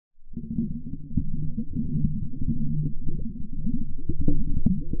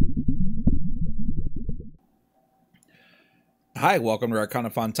Hi, welcome to Arcana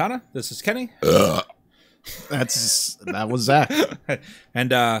Fontana. This is Kenny. That was Zach.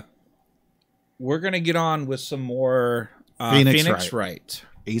 And we're going to get on with some more Phoenix Wright.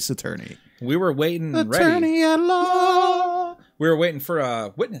 Ace Attorney. We were waiting Attorney at law. We were waiting for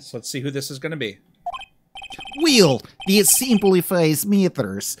a witness. Let's see who this is going to be. Will, this simplifies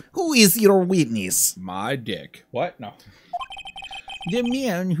matters. Who is your witness? My dick. What? No. The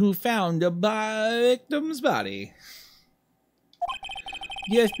man who found the victim's body.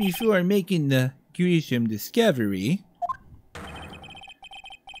 Just before making the gruesome discovery.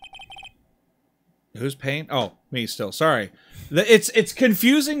 Who's paying? Oh, me still. Sorry. It's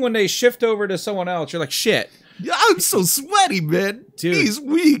confusing when they shift over to someone else. You're like, shit. I'm so sweaty, man. Dude. He's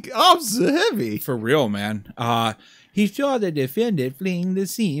weak. I'm so heavy. For real, man. He saw the defendant fleeing the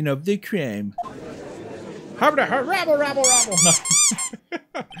scene of the crime. Rabble. No.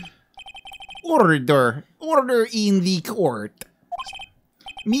 Order in the court.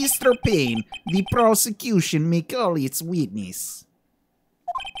 Mr. Payne, the prosecution may call its witness.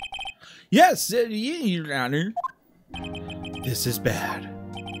 Yes, Your Honor. This is bad.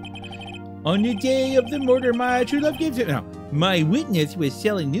 On the day of the murder, my true love gives it. No, my witness was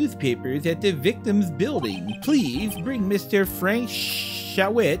selling newspapers at the victim's building. Please bring Mr. Frank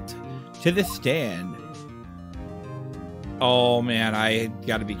Sahwit to the stand. Oh man, I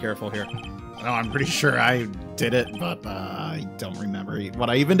gotta be careful here. Oh, I'm pretty sure I did it, but I don't remember what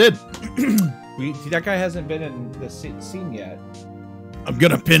I even did. That guy hasn't been in the scene yet. I'm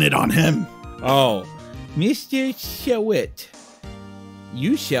gonna pin it on him. Oh, Mr. Sahwit,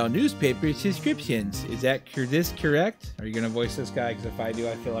 you sell newspaper subscriptions. Is this correct? Are you gonna voice this guy? Because if I do,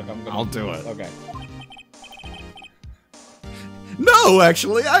 I feel like I'm gonna. I'll do it. Okay. No,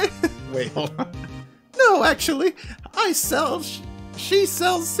 actually, wait, hold on. No, actually, I sell. She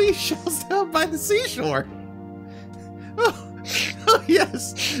sells seashells down by the seashore. Oh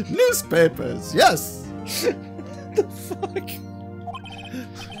yes, newspapers. Yes. The fuck?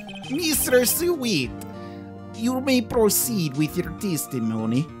 Mr. Sahwit, you may proceed with your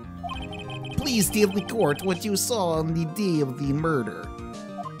testimony. Please tell the court what you saw on the day of the murder.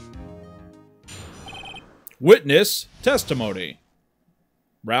 Witness testimony.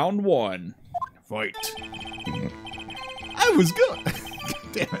 Round 1. Fight. I was going.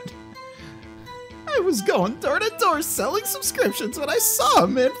 Damn it. I was going door to door selling subscriptions when I saw a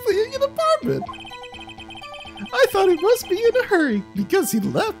man fleeing an apartment. I thought he must be in a hurry because he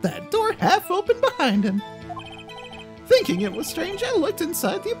left that door half open behind him. Thinking it was strange, I looked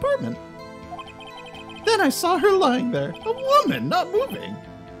inside the apartment. Then I saw her lying there, a woman not moving.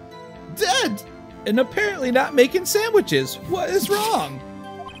 Dead. And apparently not making sandwiches. What is wrong?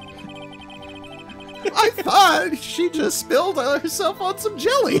 I thought she just spilled herself on some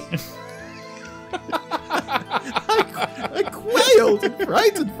jelly. I quailed and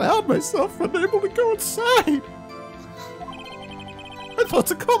frightened, found myself unable to go inside. I thought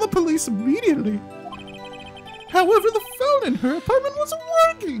to call the police immediately. However, the phone in her apartment wasn't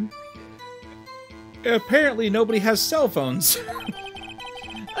working. Apparently nobody has cell phones.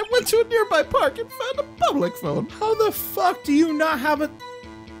 I went to a nearby park and found a public phone. How the fuck do you not have a...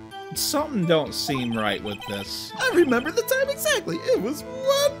 Something don't seem right with this. I remember the time exactly. It was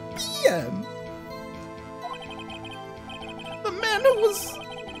 1 p.m. The man who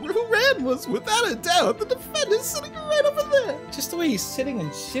ran was, without a doubt, the defendant sitting right over there. Just the way he's sitting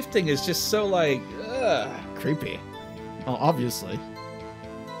and shifting is just so like, ugh. Creepy. Well, obviously.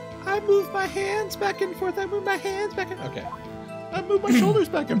 I move my hands back and forth. I move my hands back and... Okay. I move my shoulders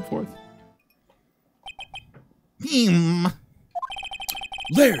back and forth.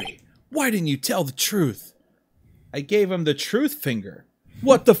 Larry, why didn't you tell the truth? I gave him the truth finger.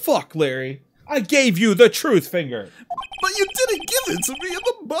 What the fuck, Larry? I gave you the truth finger. But you didn't give it to me in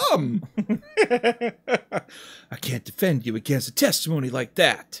the bum. I can't defend you against a testimony like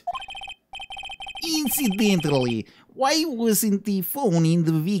that. Incidentally, why wasn't the phone in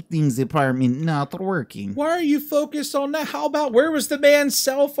the victim's apartment not working? Why are you focused on that? How about where was the man's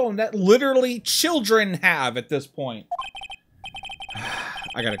cell phone that literally children have at this point?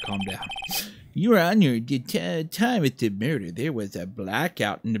 I gotta calm down. Your Honor, the time at the murder, there was a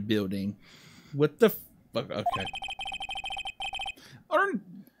blackout in the building. What the fuck? Okay.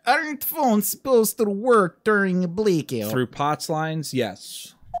 Aren't phones supposed to work during a blackout? Through POTS lines?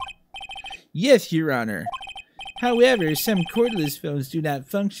 Yes. Yes, Your Honor. However, some cordless phones do not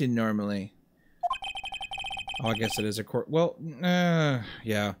function normally. Oh, I guess it is a cord. Well,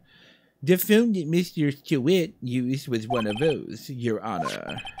 yeah. The phone that Mr. Sahwit used was one of those, Your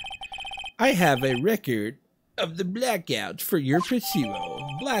Honor. I have a record of the blackout for your pursuit.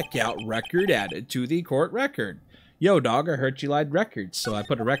 Blackout record added to the court record. Yo, dog, I heard you lied records, so I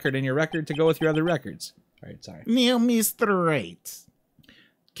put a record in your record to go with your other records. All right, sorry. Now, Mr. Wright.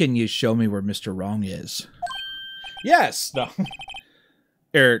 Can you show me where Mr. Wrong is? Yes. No.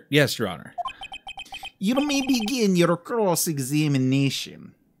 Yes, Your Honor. You may begin your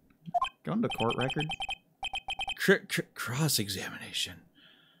cross-examination. Go into court record. Cross-examination.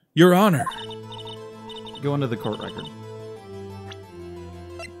 Your Honor. Go into the court record.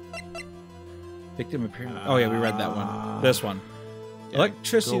 Victim appearance. Oh, yeah, we read that one. This one. Yeah,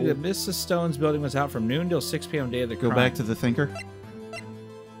 electricity to Mrs. Stone's building was out from noon till 6 p.m. day of the crime. Go back to the thinker.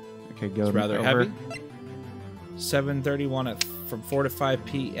 Okay, go it's rather over. heavy. 7:31 from 4 to 5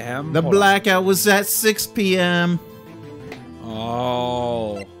 p.m. The blackout was at 6 p.m.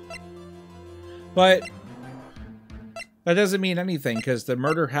 Oh. But that doesn't mean anything because the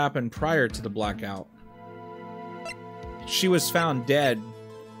murder happened prior to the blackout. She was found dead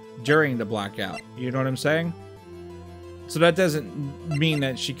during the blackout. You know what I'm saying? So that doesn't mean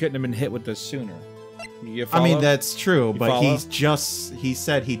that she couldn't have been hit with this sooner. You follow? I mean, that's true, but follow? he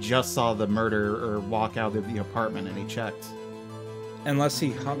said he just saw the murderer walk out of the apartment and he checked. Unless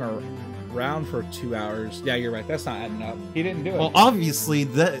he hung around for 2 hours. Yeah, you're right. That's not adding up. He didn't do it. Well, obviously,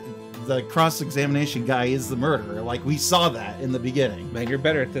 the cross-examination guy is the murderer. Like, we saw that in the beginning. Man, you're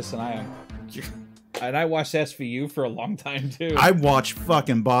better at this than I am. And I watched SVU for a long time, too. I watched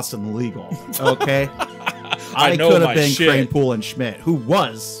fucking Boston Legal, okay? I know could my have been shit. Crane, Poole, and Schmidt, who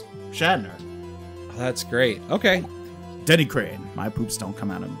was Shatner. Oh, that's great. Okay. Denny Crane. My poops don't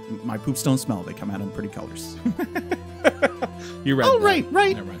come out in... My poops don't smell. They come out in pretty colors. You read Oh, that.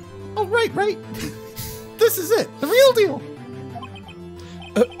 right. Never mind. Oh, right. This is it. The real deal.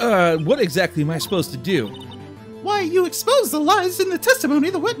 What exactly am I supposed to do? Why, you exposed the lies in the testimony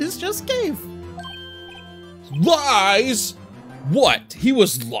the witness just gave. Lies? What? He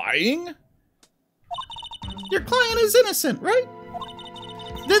was lying? Your client is innocent, right?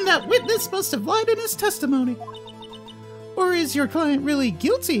 Then that witness must have lied in his testimony. Or is your client really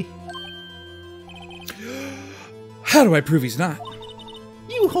guilty? How do I prove he's not?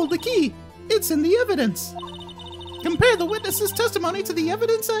 You hold the key. It's in the evidence. Compare the witness's testimony to the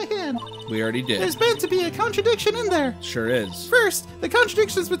evidence at hand. We already did. There's bound to be a contradiction in there. Sure is. First, the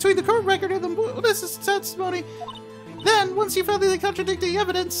contradictions between the court record and the witness's testimony. Then, once you found the contradicting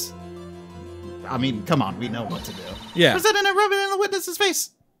evidence... I mean, come on, we know what to do. Yeah. Present it and rub it in the witness's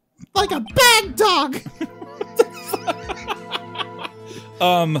face. Like a bag dog!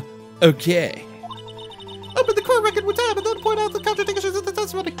 Okay. Open the court record with tab and then point out the contradictions in the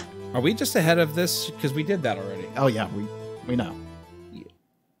testimony. Are we just ahead of this? Because we did that already. Oh yeah, we know. Yeah.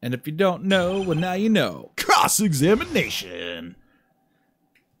 And if you don't know, well, now you know. Cross-examination.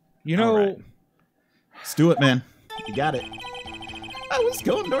 You know... All right. Let's do it, man. You got it. I was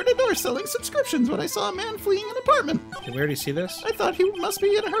going door to door selling subscriptions when I saw a man fleeing an apartment. Did we already see this? I thought he must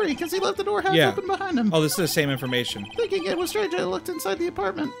be in a hurry because he left the door half open behind him. Oh, this is the same information. Thinking it was strange, I looked inside the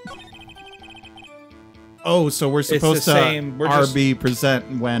apartment. Oh, so we're supposed the to same. We're RB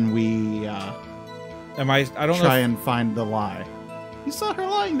present when we I don't know. try and find the lie. You saw her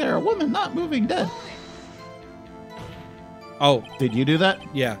lying there, a woman not moving, dead. Oh, Did you do that?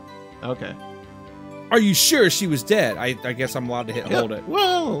 yeah. Okay. Are you sure she was dead? I guess I'm allowed to hit hold it.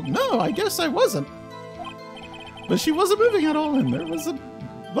 Well, no, I guess I wasn't. But she wasn't moving at all, and there was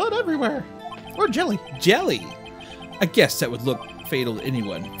blood everywhere. Or jelly. Jelly? I guess that would look fatal to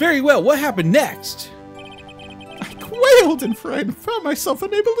anyone. Very well, what happened next? I quailed in fright and found myself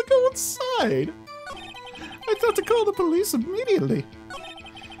unable to go inside. I thought to call the police immediately.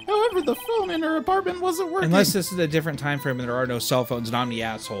 However, the phone in her apartment wasn't working. Unless this is a different time frame and there are no cell phones and I'm the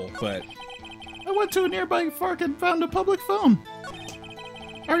asshole, but... I went to a nearby park and found a public phone.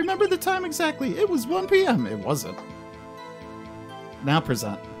 I remember the time exactly. It was 1 p.m. It wasn't. Now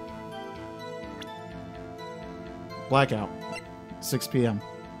present. Blackout. 6 p.m.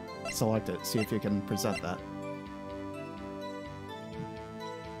 Select it. See if you can present that.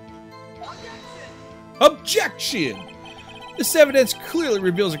 Objection! This evidence clearly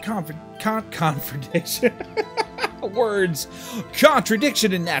reveals a contradiction. Words.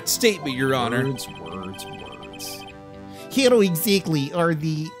 Contradiction in that statement, Your Honor. Words. How exactly are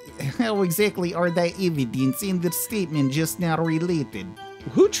the evidence in the statement just now related?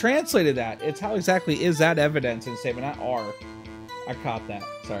 Who translated that? It's how exactly is that evidence in the statement, not are. I caught that.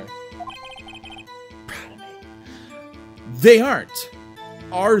 Sorry. Proud of me. They aren't.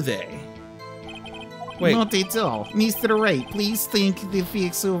 Are they? Wait. Not at all. Mr. Wright, please think the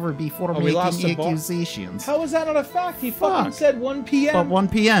fix over before we lost making the accusations. How is that not a fact? He fucking said 1 p.m. But 1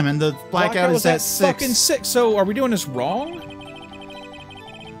 p.m. and the blackout is at 6. Fucking 6. So are we doing this wrong?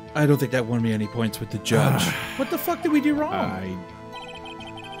 I don't think that won me any points with the judge. What the fuck did we do wrong?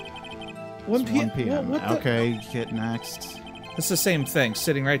 1 1 p.m. What the? Okay, get next. It's the same thing.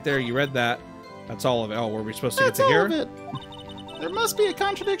 Sitting right there, you read that. That's all of it. Oh, were we supposed to That's get to all here? of it. There must be a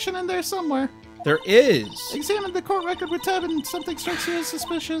contradiction in there somewhere. There is. Examine the court record with Tab and something strikes you as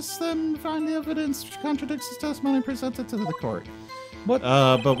suspicious, then find the evidence which contradicts his testimony and present it to the court. What?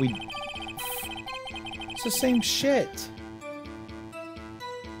 But we... It's the same shit.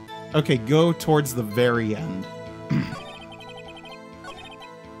 Okay, go towards the very end.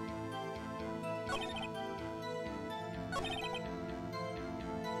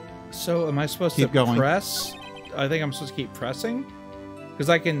 So am I supposed Keep to going. press? I think I'm supposed to keep pressing? Because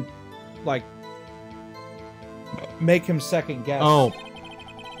I can, like, make him second guess. Oh.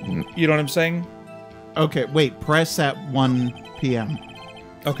 You know what I'm saying? Okay, wait. Press at 1 p.m.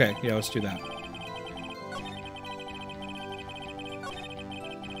 Okay, yeah, let's do that.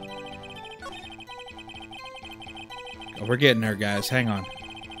 Oh, we're getting there, guys. Hang on.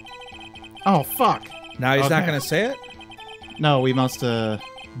 Oh, fuck. Now he's not Okay. going to say it? No, we must,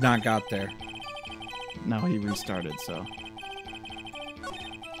 Not got there. No, he restarted, so...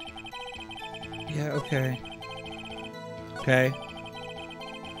 Yeah, okay. Okay.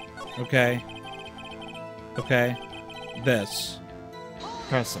 Okay. Okay. This.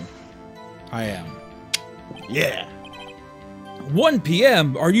 Press him. I am. Yeah. 1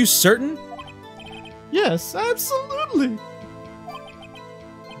 p.m.? Are you certain? Yes, absolutely.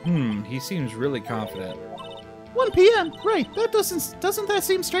 He seems really confident. 1 p.m. Right. That doesn't that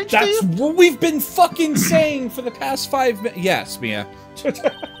seem strange to That's you? what we've been fucking saying for the past 5 minutes. Yes, Mia.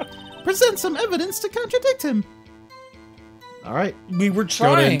 Present some evidence to contradict him. All right. We were Go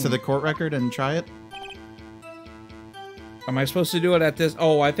trying. into the court record and try it. Am I supposed to do it at this?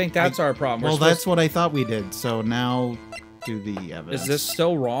 Oh, I think that's our problem. Well, that's what I thought we did. So now do the evidence. Is this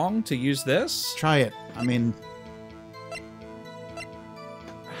still wrong to use this? Try it. I mean...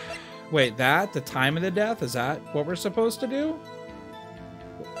 Wait, the time of the death? Is that what we're supposed to do?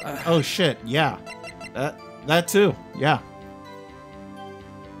 Oh, shit. Yeah. That too. Yeah.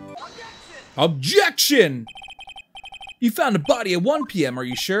 Objection! You found a body at 1 p.m., are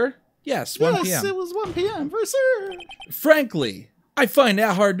you sure? Yes, 1 p.m. Yes, it was 1 p.m. for sure. Frankly, I find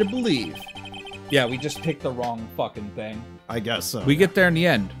that hard to believe. Yeah, we just picked the wrong fucking thing. I guess so. We get there in the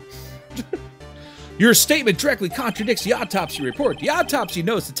end. Your statement directly contradicts the autopsy report. The autopsy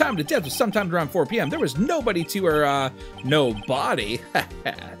notes the time of the death was sometime around 4 p.m. There was nobody to her, no body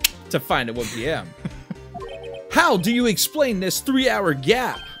to find at 1 p.m. How do you explain this 3-hour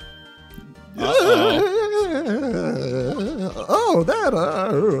gap? Oh, that.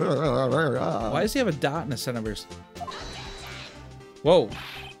 Why does he have a dot in the center of his... Whoa.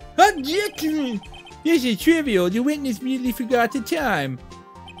 Objection! This is trivial. The witness merely forgot the time.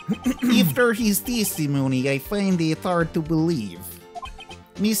 After his testimony, I find it hard to believe.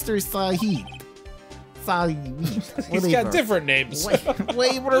 Mr. Sahwit. He's got different names.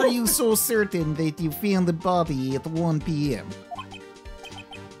 Why were you so certain that you found the body at 1 p.m.?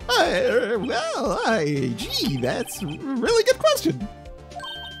 Gee, that's a really good question.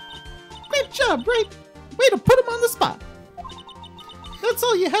 Great job, Wright. Way to put him on the spot. That's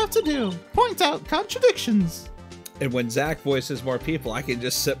all you have to do. Point out contradictions. And when Zach voices more people, I can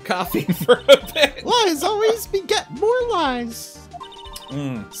just sip coffee for a bit. Lies always beget more lies.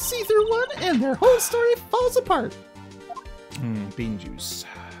 See through one and their whole story falls apart. Bean juice.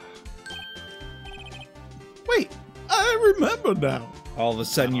 Wait, I remember now. All of a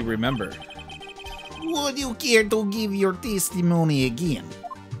sudden you remember. Would you care to give your testimony again?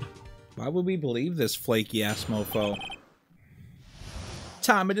 Why would we believe this flaky ass mofo?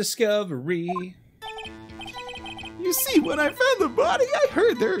 Time of discovery. You see, when I found the body, I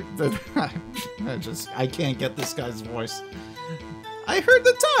heard I can't get this guy's voice. I heard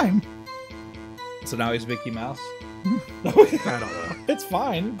the time. So now he's Mickey Mouse? I don't know. It's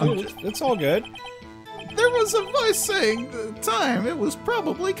fine. It's all good. There was a voice saying the time. It was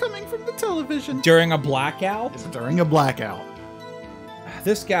probably coming from the television. During a blackout? During a blackout.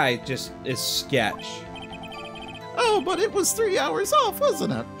 This guy just is sketch. Oh, but it was 3 hours off,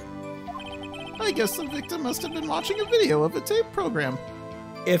 wasn't it? I guess the victim must have been watching a video of a tape program.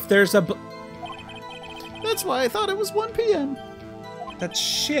 If there's a... That's why I thought it was 1 p.m. That's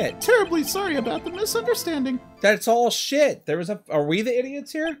shit. Terribly sorry about the misunderstanding. That's all shit. There was a... Are we the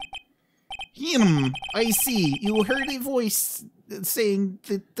idiots here? I see. You heard a voice saying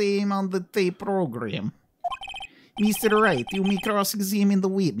the name on the tape program. Mr. Wright, you may cross-examine the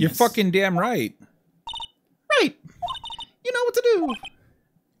witness. You're fucking damn right. Right. You know what to do.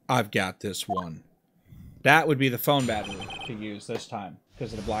 I've got this one. That would be the phone battery to use this time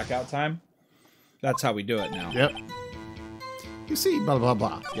because of the blackout time. That's how we do it now. Yep. You see, blah, blah,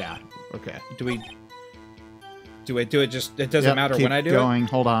 blah. Yeah. Okay. Do we do it just... It doesn't matter when I do going. it?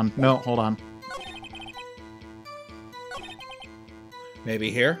 Hold on. No, hold on. Maybe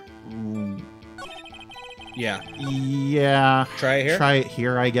here? Yeah. Yeah. Try it here? Try it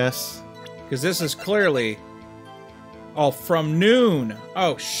here, I guess. Because this is clearly... Oh, from noon.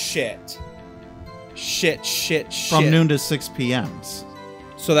 Oh, shit. Shit. From noon to 6 p.m.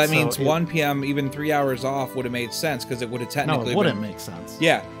 So that means 1 p.m., even 3 hours off, would have made sense, because it would have technically No, it wouldn't make sense.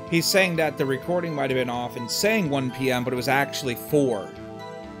 Yeah, he's saying that the recording might have been off and saying 1 p.m., but it was actually 4.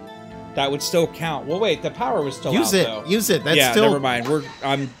 That would still count. Well, wait, the power was still out, though. Use it. That's yeah, still... never mind.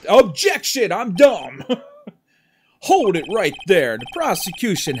 Objection! I'm dumb! Hold it right there. The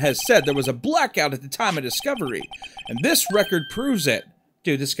prosecution has said there was a blackout at the time of discovery, and this record proves it.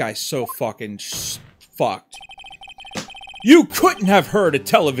 Dude, this guy's so fucking fucked. You couldn't have heard a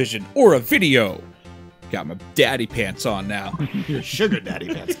television or a video. Got my daddy pants on now. Your sugar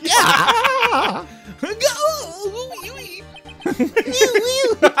daddy pants. Yeah!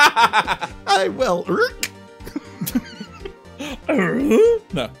 I will.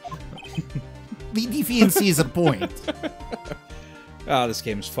 No. The defense is a point. Oh, this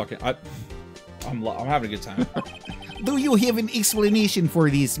game is fucking... I'm having a good time. Do you have an explanation for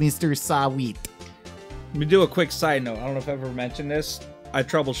this, Mr. Sahwit? Let me do a quick side note. I don't know if I've ever mentioned this. I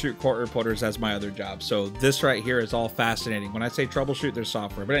troubleshoot court reporters as my other job. So this right here is all fascinating. When I say troubleshoot, there's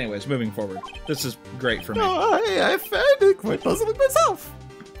software. But anyways, moving forward. This is great for me. I found it quite puzzling myself.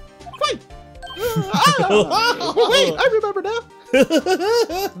 Quite. Wait, I remember now.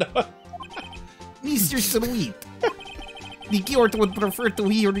 Mr. Sahwit, the court would prefer to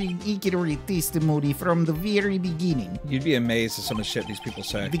hear an accurate testimony from the very beginning. You'd be amazed at some of the shit these people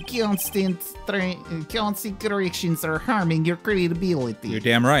say. The constant corrections are harming your credibility. You're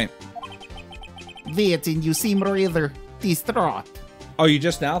damn right. That, and you seem rather distraught. Oh, you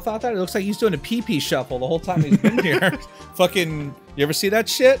just now thought that? It looks like he's doing a pee-pee shuffle the whole time he's been here. Fucking, you ever see that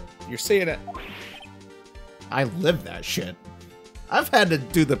shit? You're seeing it. I live that shit. I've had to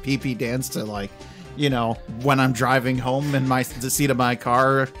do the pee-pee dance to, like, you know, when I'm driving home in the seat of my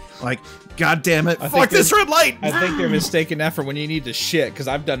car, like, God damn it, fuck this red light! I think you're mistaken that for when you need to shit, because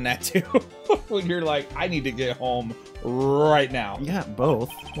I've done that too. When you're like, I need to get home right now. Yeah,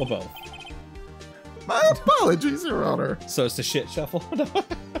 both. Well, both. My apologies, Your Honor. So it's the shit shuffle?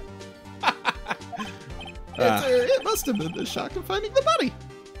 It must have been the shock of finding the body.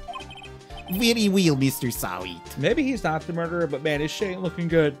 Very well, Mr. Sahwit. Maybe he's not the murderer, but man, his shit ain't looking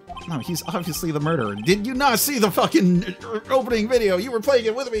good. No, he's obviously the murderer. Did you not see the fucking opening video? You were playing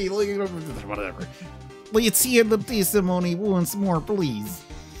it with me. Whatever. Let's hear the testimony once more, please.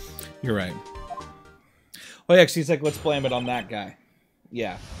 You're right. Oh, yeah, she's like, let's blame it on that guy.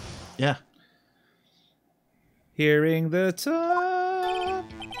 Yeah. Yeah. Hearing the time.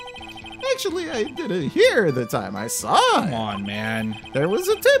 Actually, I didn't hear the time. I saw it. Come on, man. There was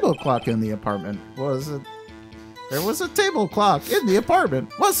a table clock in the apartment. Was it? There was a table clock in the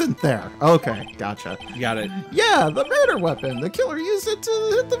apartment. Wasn't there? Okay, gotcha. You got it. Yeah, the murder weapon. The killer used it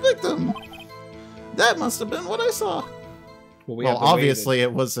to hit the victim. That must have been what I saw. Well, obviously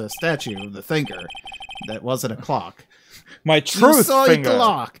it was a statue of the thinker. That wasn't a clock. My truth You saw finger. a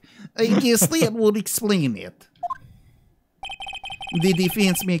clock. I guess that would explain it. The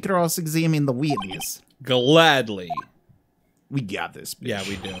defense may cross-examine the witness. Gladly. We got this, bitch. Yeah,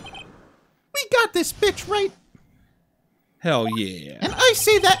 we do. We got this, bitch, right? Hell yeah. And I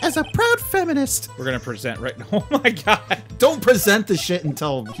say that as a proud feminist. We're gonna present right now. Oh my god. Don't present the shit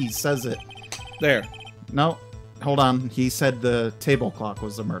until he says it. There. No, hold on. He said the table clock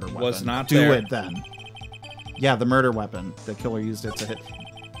was the murder weapon. Was not Do there. it then. Yeah, the murder weapon. The killer used it to hit.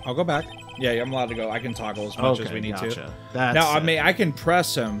 I'll go back. Yeah, I'm allowed to go. I can toggle as much as we need gotcha. to. Now, I mean, I can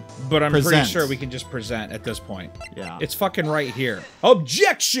press him, but I'm pretty sure we can just present at this point. Yeah. It's fucking right here.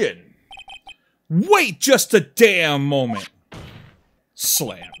 Objection! Wait just a damn moment.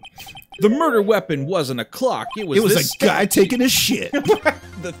 Slam. The murder weapon wasn't a clock. It was a guy taking a shit.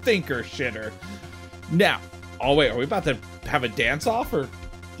 The thinker shitter. Now, oh wait, are we about to have a dance off, or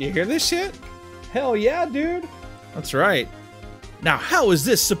do you hear this shit? Hell yeah, dude. That's right. Now, how is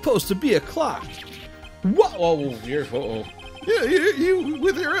this supposed to be a clock? Whoa, uh-oh. Yeah, you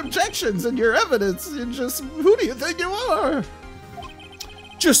with your objections and your evidence, you just, who do you think you are?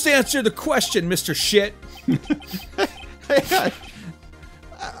 Just answer the question, Mr. Shit. Hey,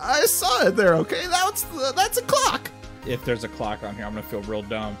 I saw it there, okay? That's a clock. If there's a clock on here, I'm gonna feel real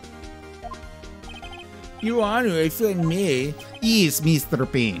dumb. You want to offend me? Yes,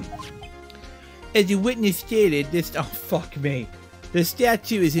 Mr. Payne. As the witness stated, this— oh, fuck me. The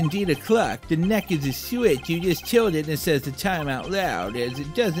statue is indeed a clock. The neck is a switch. You just tilt it and it says the time out loud. As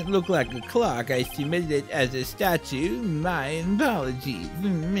it doesn't look like a clock, I submitted it as a statue. My apologies.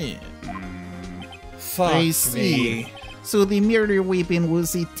 Fuck I see. me. So the murder weapon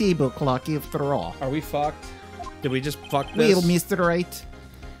was a table clock after all. Are we fucked? Did we just fuck this? Well, Mr. Wright,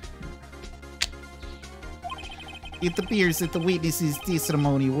 it appears that the witness's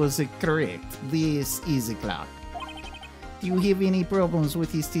testimony was correct. This is a clock. Do you have any problems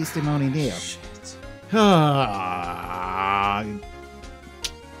with his testimony there? I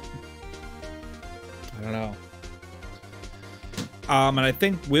don't know. And I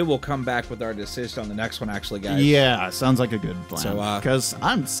think we will come back with our decision on the next one, actually, guys. Yeah, sounds like a good plan. So, because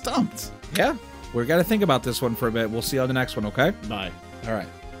I'm stumped. Yeah, we're got to think about this one for a bit. We'll see you on the next one, okay? Bye. All right.